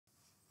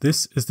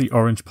This is the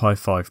Orange Pi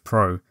 5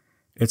 Pro.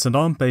 It's an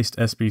ARM-based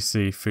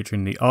SBC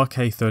featuring the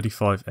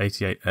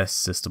RK3588S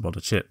system on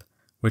a chip,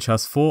 which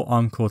has 4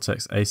 ARM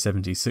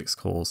Cortex-A76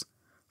 cores,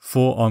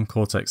 4 ARM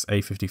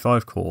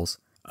Cortex-A55 cores,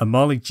 a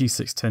Mali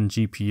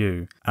G610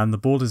 GPU, and the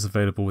board is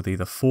available with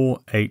either 4,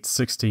 8,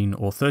 16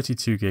 or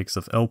 32 gigs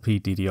of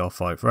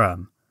LPDDR5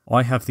 RAM.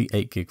 I have the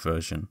 8GB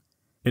version.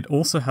 It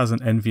also has an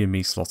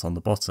NVMe slot on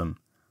the bottom,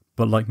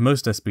 but like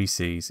most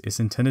SBCs, it's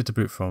intended to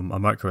boot from a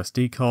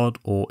microSD card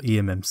or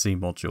eMMC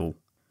module.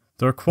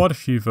 There are quite a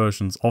few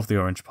versions of the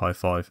Orange Pi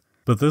 5,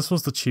 but this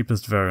was the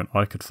cheapest variant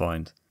I could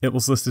find. It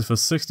was listed for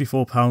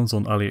 £64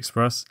 on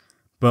AliExpress,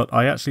 but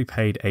I actually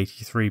paid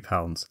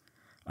 £83,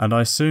 and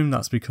I assume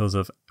that's because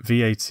of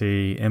VAT,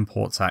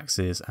 import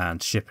taxes,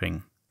 and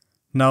shipping.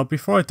 Now,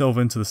 before I delve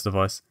into this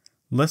device,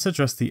 let's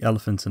address the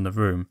elephant in the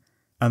room,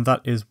 and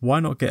that is why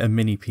not get a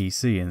mini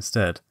PC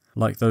instead,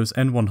 like those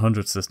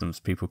N100 systems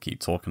people keep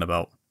talking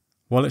about.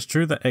 While it's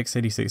true that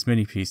x86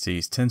 mini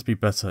PCs tend to be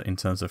better in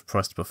terms of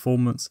price to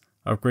performance,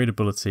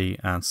 upgradability,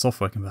 and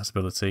software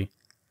compatibility,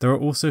 there are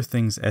also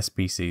things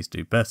SBCs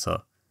do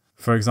better.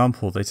 For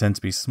example, they tend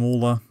to be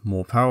smaller,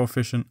 more power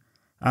efficient,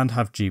 and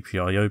have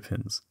GPIO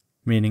pins,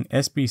 meaning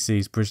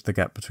SBCs bridge the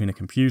gap between a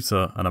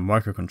computer and a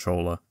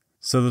microcontroller,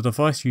 so the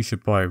device you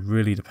should buy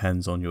really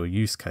depends on your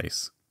use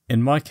case.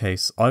 In my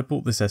case, I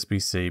bought this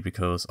SBC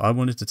because I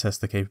wanted to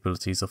test the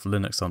capabilities of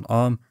Linux on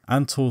ARM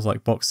and tools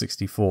like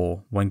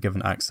Box64 when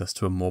given access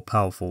to a more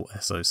powerful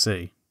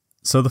SoC.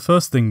 So the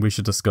first thing we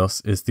should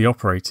discuss is the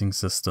operating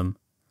system.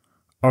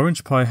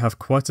 Orange Pi have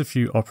quite a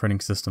few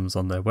operating systems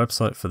on their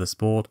website for this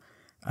board,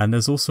 and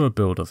there's also a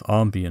build of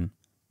Armbian.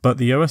 But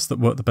the OS that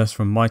worked the best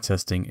from my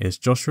testing is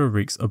Joshua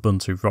Reek's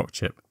Ubuntu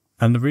Rockchip,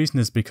 and the reason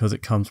is because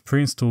it comes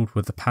pre-installed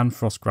with the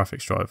Panfrost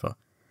graphics driver,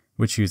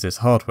 which uses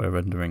hardware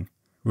rendering,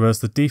 whereas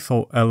the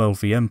default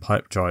LLVM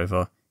pipe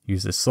driver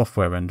uses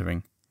software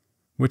rendering,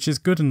 which is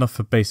good enough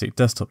for basic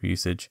desktop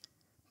usage,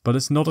 but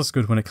it's not as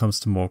good when it comes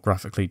to more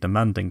graphically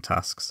demanding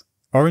tasks.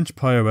 Orange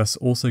Pi OS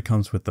also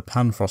comes with the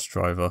Panfrost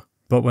driver,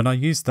 but when I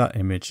used that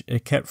image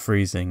it kept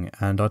freezing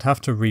and I'd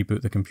have to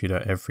reboot the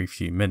computer every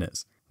few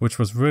minutes, which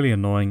was really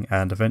annoying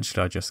and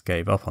eventually I just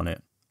gave up on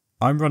it.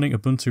 I'm running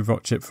Ubuntu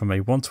Rockchip from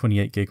a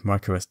 128GB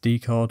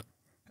microSD card,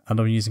 and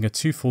I'm using a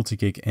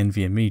 240GB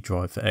NVMe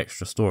drive for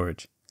extra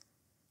storage.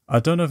 I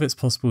don't know if it's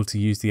possible to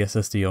use the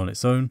SSD on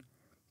its own,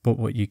 but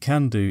what you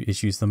can do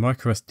is use the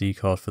microSD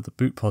card for the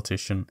boot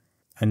partition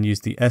and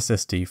use the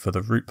SSD for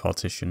the root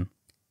partition.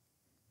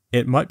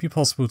 It might be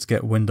possible to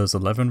get Windows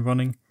 11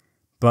 running,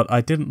 but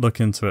I didn't look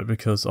into it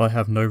because I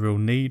have no real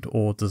need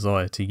or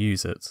desire to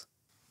use it.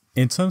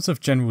 In terms of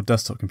general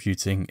desktop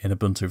computing in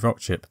Ubuntu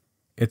Rockchip,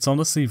 it's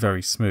honestly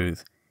very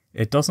smooth.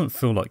 It doesn't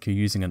feel like you're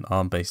using an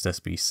ARM-based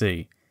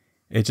SBC,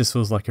 it just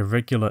feels like a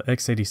regular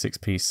x86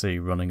 PC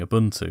running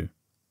Ubuntu.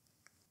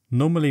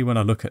 Normally when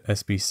I look at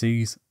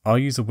SBCs, I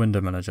use a window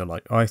manager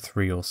like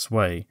i3 or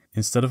Sway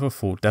instead of a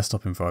full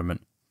desktop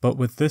environment, but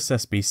with this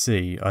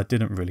SBC I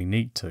didn't really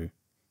need to.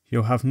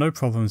 You'll have no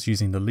problems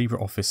using the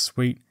LibreOffice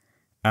suite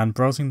and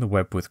browsing the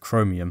web with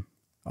Chromium.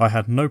 I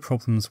had no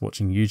problems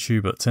watching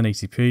YouTube at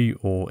 1080p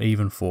or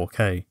even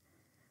 4K.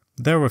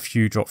 There are a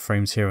few drop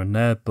frames here and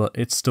there, but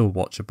it's still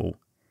watchable.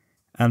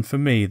 And for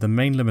me, the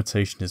main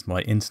limitation is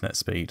my internet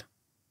speed.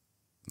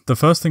 The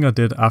first thing I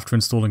did after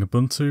installing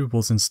Ubuntu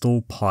was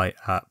install Pi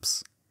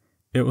apps.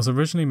 It was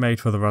originally made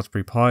for the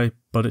Raspberry Pi,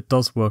 but it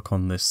does work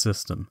on this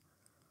system.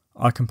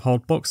 I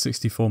compiled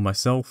Box64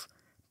 myself,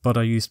 but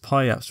I used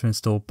Pi apps to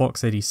install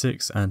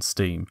Box86 and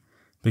Steam,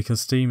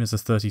 because Steam is a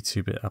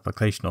 32-bit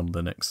application on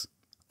Linux.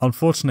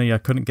 Unfortunately, I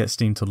couldn't get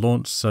Steam to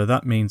launch, so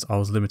that means I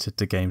was limited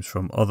to games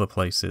from other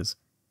places.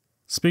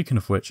 Speaking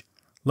of which,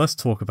 let's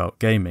talk about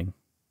gaming.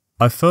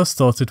 I first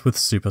started with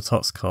Super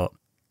Tux Kart,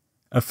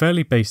 a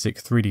fairly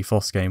basic 3D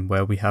FOSS game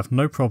where we have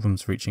no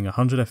problems reaching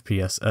 100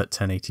 FPS at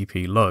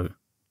 1080p low.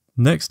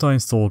 Next I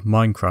installed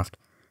Minecraft,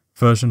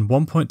 version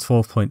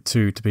 1.12.2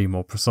 to be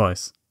more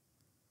precise.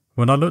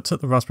 When I looked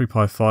at the Raspberry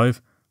Pi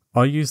 5,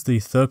 I used the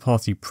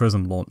third-party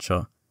Prism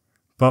launcher,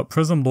 but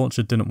Prism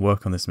Launcher didn't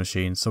work on this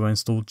machine, so I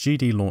installed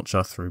GD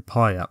Launcher through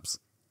Pi apps.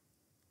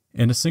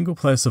 In a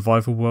single-player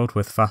survival world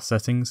with fast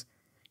settings,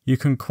 you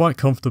can quite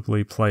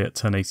comfortably play at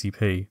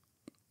 1080p.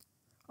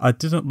 I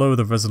didn't lower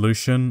the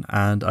resolution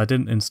and I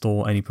didn't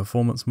install any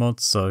performance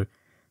mods, so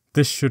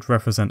this should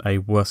represent a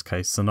worst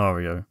case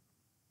scenario.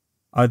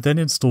 I then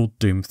installed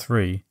Doom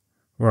 3,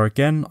 where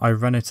again I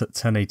ran it at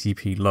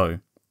 1080p low.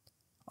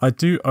 I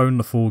do own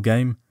the full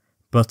game,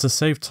 but to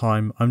save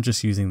time I'm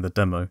just using the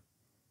demo.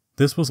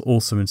 This was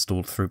also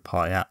installed through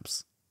Pi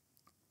apps.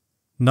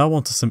 Now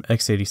on to some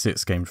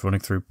x86 games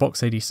running through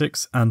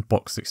Box86 and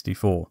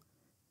Box64.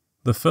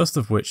 The first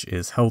of which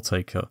is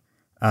Helltaker,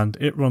 and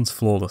it runs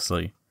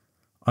flawlessly.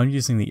 I'm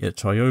using the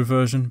itch.io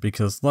version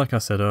because, like I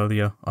said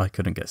earlier, I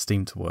couldn't get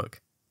Steam to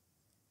work.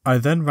 I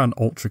then ran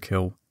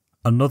Ultrakill,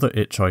 another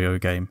itch.io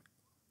game.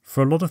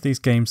 For a lot of these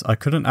games I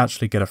couldn't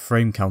actually get a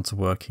frame counter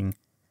working,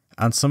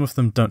 and some of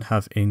them don't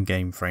have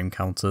in-game frame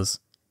counters.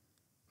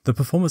 The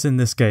performance in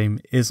this game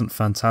isn't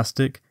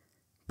fantastic,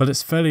 but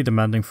it's fairly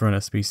demanding for an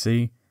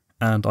SBC,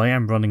 and I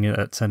am running it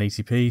at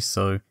 1080p,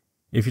 so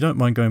if you don't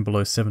mind going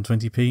below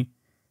 720p,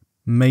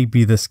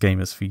 maybe this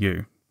game is for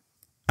you.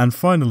 And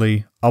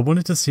finally, I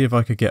wanted to see if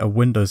I could get a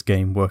Windows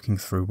game working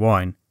through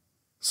Wine,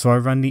 so I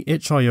ran the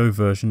itch.io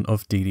version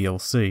of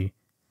DDLC,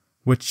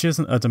 which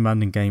isn't a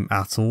demanding game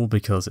at all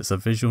because it's a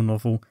visual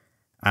novel,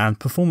 and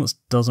performance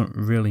doesn't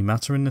really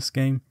matter in this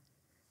game,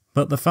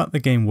 but the fact the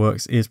game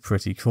works is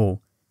pretty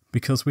cool,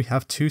 because we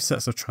have two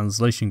sets of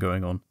translation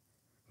going on.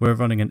 We're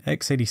running an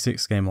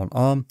x86 game on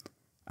ARM,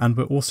 and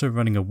we're also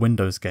running a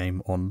Windows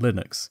game on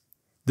Linux.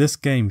 This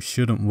game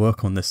shouldn't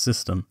work on this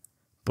system,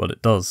 but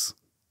it does.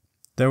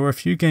 There were a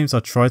few games I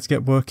tried to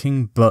get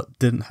working, but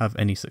didn't have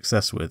any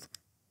success with,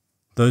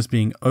 those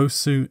being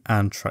Osu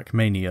and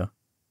Trackmania.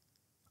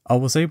 I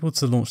was able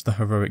to launch the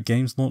Heroic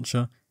Games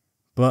launcher,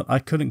 but I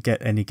couldn't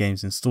get any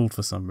games installed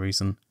for some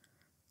reason,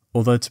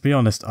 although to be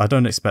honest I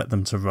don't expect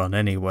them to run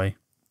anyway.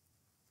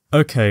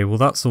 Okay, well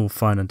that's all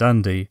fine and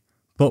dandy,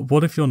 but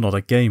what if you're not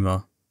a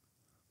gamer?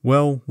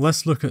 Well,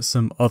 let's look at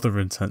some other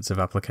intensive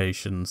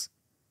applications.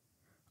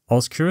 I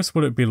was curious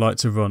what it would be like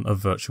to run a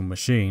virtual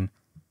machine,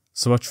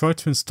 so I tried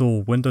to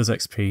install Windows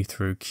XP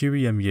through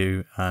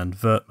QEMU and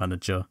Virt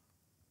Manager.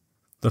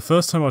 The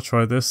first time I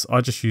tried this, I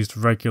just used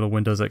regular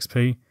Windows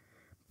XP,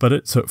 but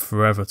it took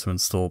forever to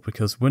install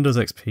because Windows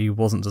XP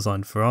wasn't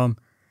designed for ARM,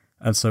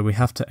 and so we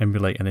have to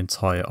emulate an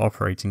entire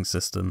operating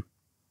system.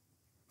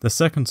 The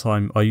second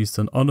time I used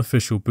an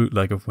unofficial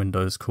bootleg of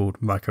Windows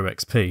called Micro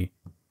XP.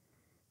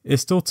 It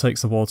still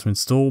takes a while to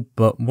install,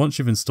 but once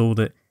you've installed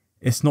it,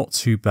 it's not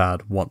too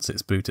bad once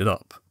it's booted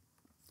up.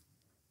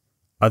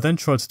 I then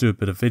tried to do a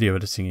bit of video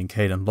editing in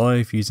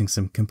Kdenlive using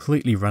some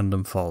completely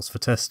random files for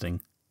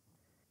testing.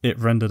 It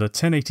rendered a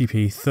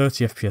 1080p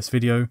 30fps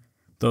video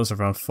that was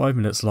around 5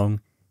 minutes long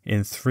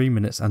in 3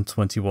 minutes and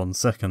 21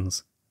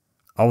 seconds.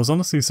 I was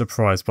honestly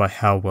surprised by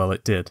how well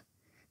it did.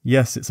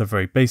 Yes, it's a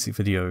very basic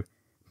video,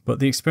 but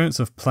the experience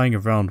of playing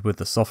around with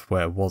the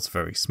software was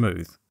very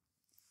smooth.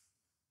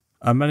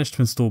 I managed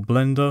to install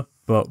Blender,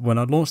 but when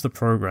I launched the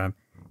program,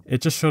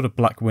 it just showed a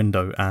black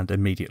window and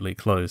immediately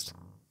closed.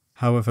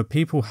 However,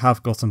 people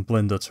have gotten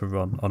Blender to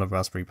run on a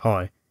Raspberry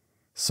Pi,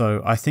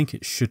 so I think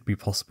it should be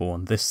possible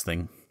on this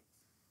thing.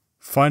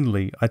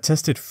 Finally, I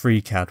tested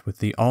FreeCAD with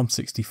the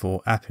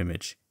ARM64 app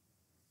image.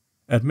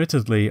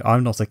 Admittedly,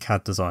 I'm not a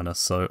CAD designer,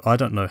 so I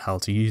don't know how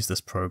to use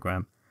this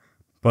program,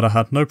 but I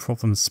had no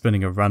problem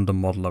spinning a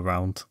random model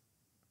around.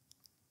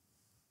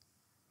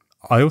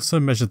 I also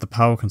measured the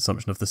power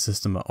consumption of the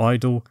system at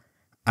idle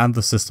and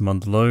the system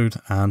under load,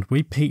 and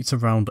we peaked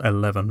around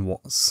 11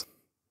 watts.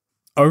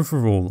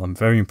 Overall, I'm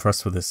very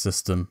impressed with this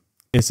system.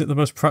 Is it the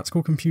most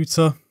practical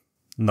computer?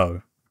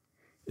 No.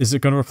 Is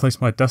it going to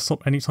replace my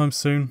desktop anytime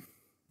soon?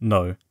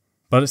 No.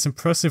 But it's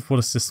impressive what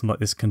a system like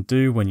this can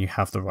do when you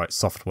have the right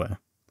software.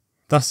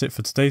 That's it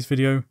for today's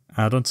video,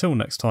 and until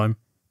next time,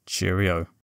 cheerio.